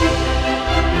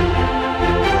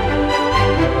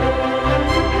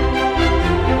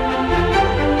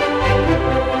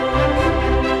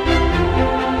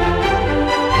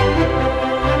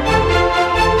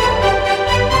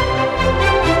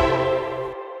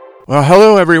Well,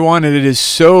 hello everyone, and it is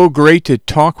so great to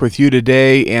talk with you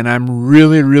today, and I'm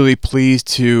really pleased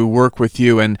to work with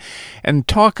you and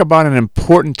talk about an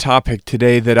important topic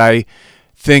today that I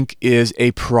think is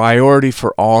a priority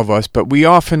for all of us, but we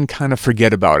often kind of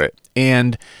forget about it.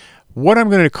 And what I'm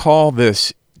going to call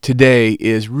this today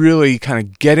is really kind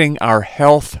of getting our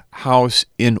health house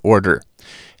in order.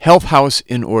 Health house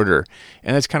in order.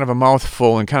 And that's kind of a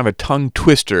mouthful and kind of a tongue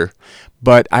twister,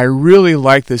 but I really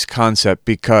like this concept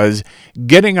because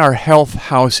getting our health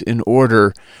house in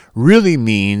order really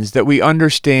means that we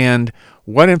understand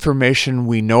what information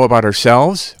we know about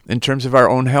ourselves in terms of our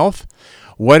own health,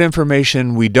 what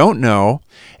information we don't know,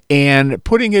 and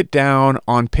putting it down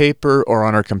on paper or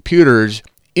on our computers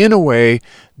in a way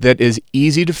that is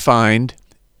easy to find,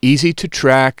 easy to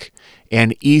track,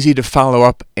 and easy to follow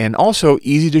up, and also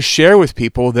easy to share with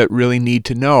people that really need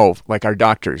to know, like our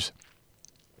doctors.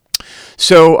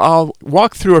 So I'll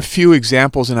walk through a few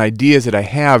examples and ideas that I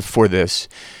have for this,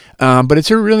 but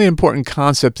it's a really important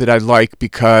concept that I like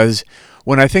because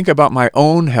when I think about my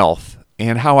own health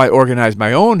and how I organize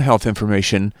my own health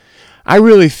information, I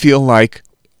really feel like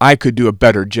I could do a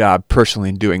better job personally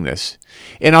in doing this.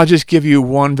 And I'll just give you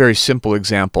one very simple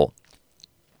example.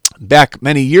 Back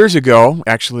many years ago,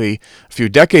 actually a few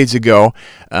decades ago,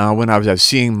 when I was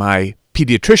seeing my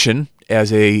pediatrician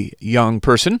as a young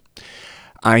person,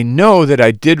 I know that I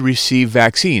did receive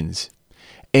vaccines.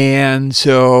 And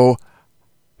so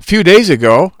a few days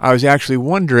ago, I was actually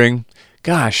wondering,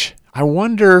 gosh, I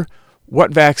wonder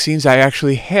what vaccines I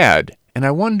actually had. And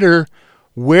I wonder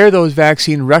where those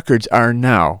vaccine records are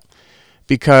now.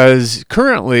 Because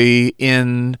currently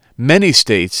in many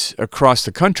states across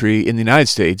the country in the United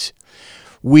States,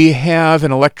 we have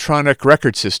an electronic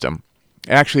record system.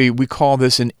 Actually, we call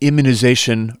this an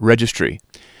immunization registry.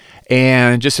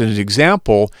 And just as an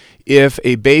example, if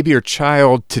a baby or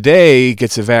child today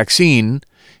gets a vaccine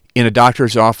in a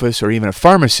doctor's office or even a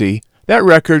pharmacy, that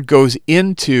record goes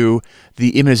into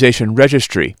the immunization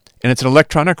registry. And it's an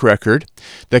electronic record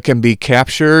that can be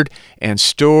captured and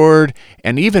stored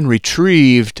and even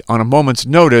retrieved on a moment's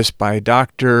notice by a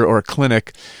doctor or a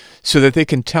clinic so that they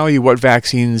can tell you what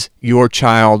vaccines your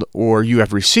child or you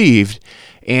have received.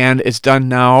 And it's done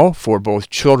now for both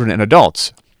children and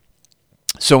adults.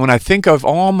 So when I think of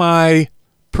all my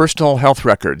personal health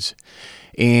records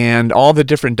and all the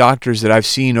different doctors that I've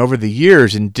seen over the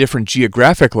years in different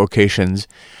geographic locations,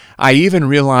 I even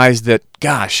realized that,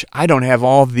 gosh, I don't have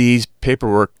all these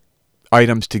paperwork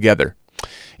items together.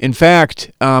 In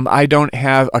fact, I don't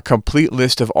have a complete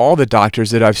list of all the doctors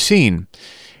that I've seen.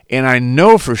 And I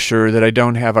know for sure that I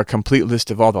don't have a complete list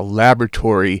of all the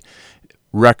laboratory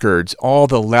records, all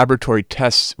the laboratory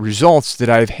tests results that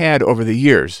I've had over the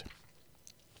years.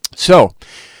 So,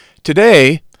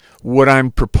 today, what I'm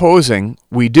proposing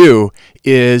we do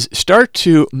is start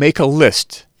to make a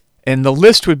list. And the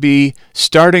list would be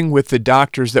starting with the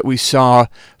doctors that we saw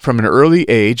from an early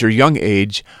age or young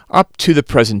age up to the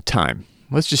present time.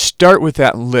 Let's just start with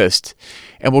that list,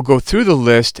 and we'll go through the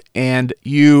list, and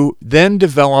you then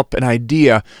develop an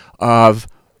idea of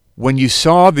when you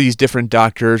saw these different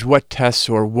doctors, what tests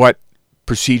or what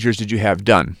procedures did you have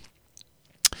done.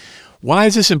 Why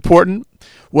is this important?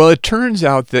 Well, it turns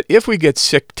out that if we get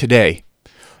sick today,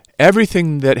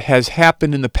 everything that has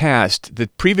happened in the past, the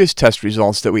previous test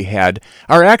results that we had,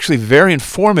 are actually very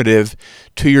informative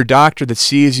to your doctor that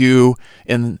sees you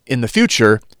in the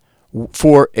future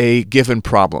for a given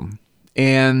problem.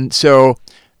 And so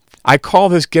I call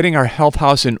this getting our health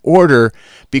house in order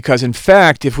because, in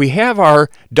fact, if we have our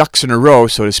ducks in a row,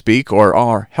 so to speak, or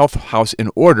our health house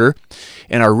in order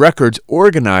and our records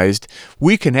organized,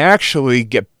 we can actually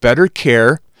get better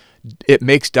care. It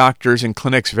makes doctors and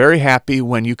clinics very happy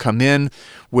when you come in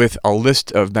with a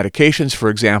list of medications, for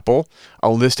example,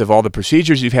 a list of all the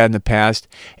procedures you've had in the past,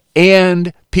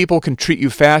 and people can treat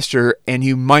you faster and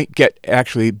you might get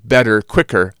actually better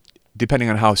quicker depending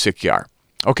on how sick you are.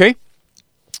 Okay?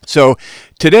 So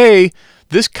today,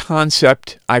 this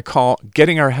concept I call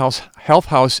getting our health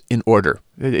house in order.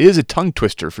 It is a tongue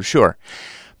twister for sure,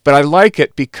 but I like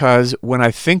it because when I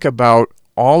think about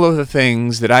all of the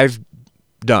things that I've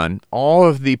done, all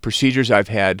of the procedures I've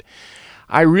had,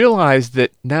 I realize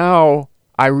that now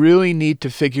I really need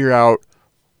to figure out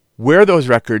where those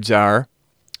records are,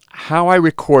 how I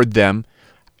record them,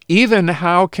 even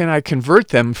how can I convert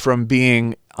them from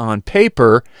being on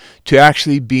paper to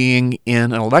actually being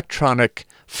in an electronic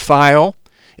file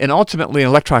and ultimately an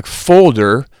electronic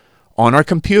folder on our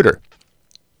computer.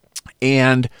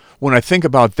 And when I think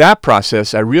about that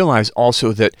process, I realize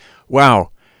also that,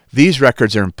 wow, these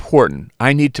records are important.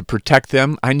 I need to protect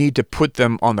them. I need to put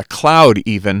them on the cloud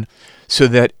even so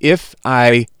that if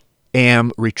I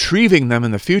am retrieving them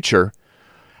in the future,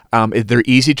 they're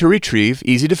easy to retrieve,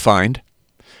 easy to find.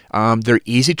 They're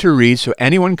easy to read, so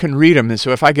anyone can read them. And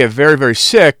so if I get very, very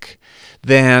sick,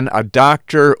 then a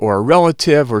doctor or a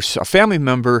relative or a family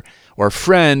member or a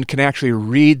friend can actually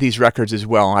read these records as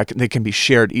well. They can be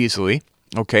shared easily,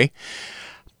 okay?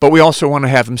 But we also want to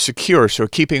have them secure, so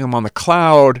keeping them on the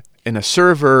cloud in a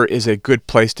server is a good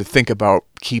place to think about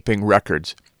keeping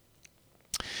records.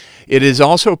 It is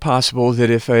also possible that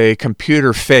if a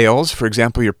computer fails, for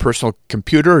example, your personal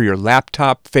computer or your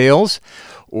laptop fails,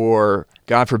 or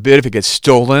God forbid if it gets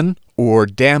stolen or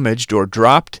damaged or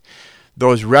dropped,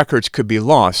 those records could be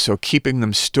lost. So keeping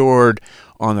them stored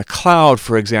on the cloud,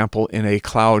 for example, in a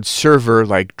cloud server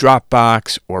like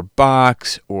Dropbox or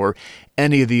Box or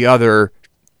any of the other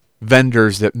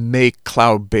vendors that make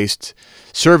cloud-based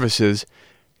services,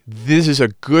 this is a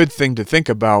good thing to think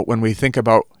about when we think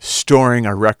about storing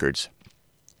our records.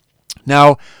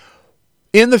 Now,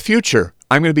 in the future,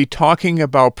 I'm going to be talking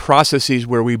about processes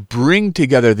where we bring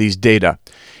together these data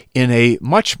in a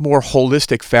much more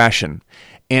holistic fashion.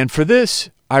 And for this,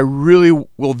 I really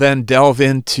will then delve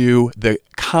into the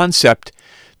concept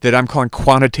that I'm calling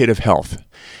quantitative health.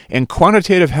 And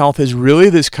quantitative health is really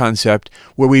this concept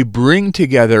where we bring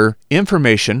together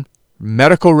information,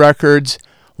 medical records,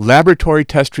 laboratory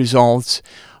test results,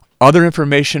 other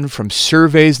information from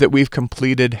surveys that we've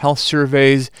completed, health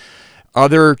surveys,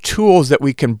 other tools that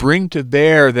we can bring to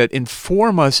bear that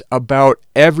inform us about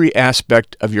every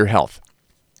aspect of your health.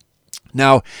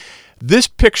 Now, this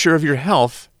picture of your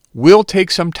health will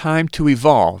take some time to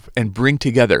evolve and bring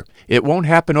together. It won't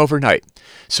happen overnight.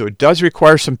 So it does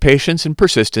require some patience and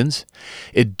persistence.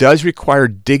 It does require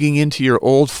digging into your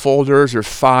old folders or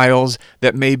files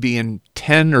that may be in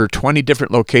 10 or 20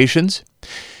 different locations.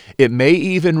 It may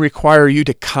even require you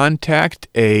to contact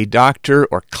a doctor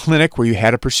or clinic where you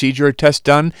had a procedure or test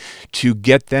done to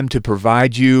get them to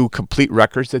provide you complete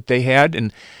records that they had.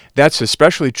 And that's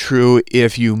especially true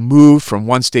if you move from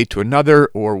one state to another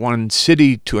or one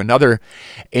city to another,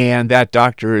 and that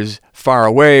doctor is far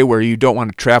away where you don't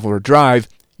want to travel or drive.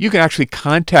 You can actually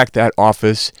contact that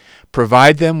office,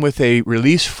 provide them with a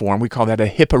release form. We call that a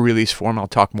HIPAA release form. I'll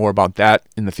talk more about that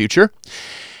in the future.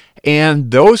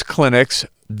 And those clinics,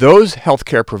 those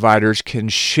healthcare providers can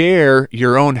share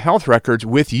your own health records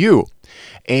with you.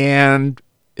 And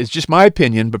it's just my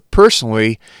opinion, but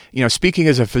personally, speaking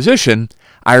as a physician,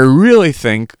 I really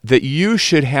think that you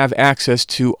should have access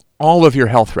to all of your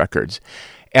health records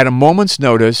at a moment's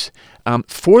notice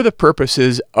for the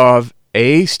purposes of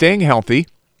A, staying healthy,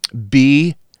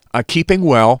 B, keeping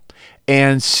well,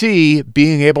 and C,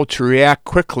 being able to react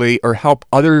quickly or help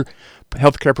other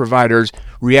healthcare providers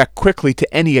react quickly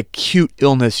to any acute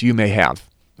illness you may have.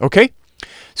 Okay?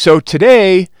 So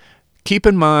today, keep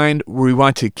in mind we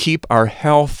want to keep our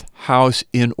health house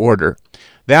in order.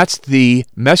 That's the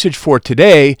message for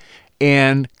today.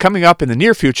 And coming up in the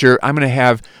near future, I'm going to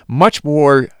have much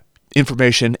more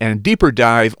information and deeper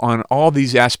dive on all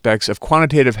these aspects of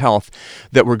quantitative health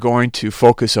that we're going to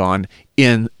focus on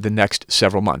in the next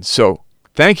several months. So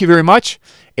thank you very much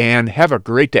and have a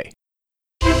great day.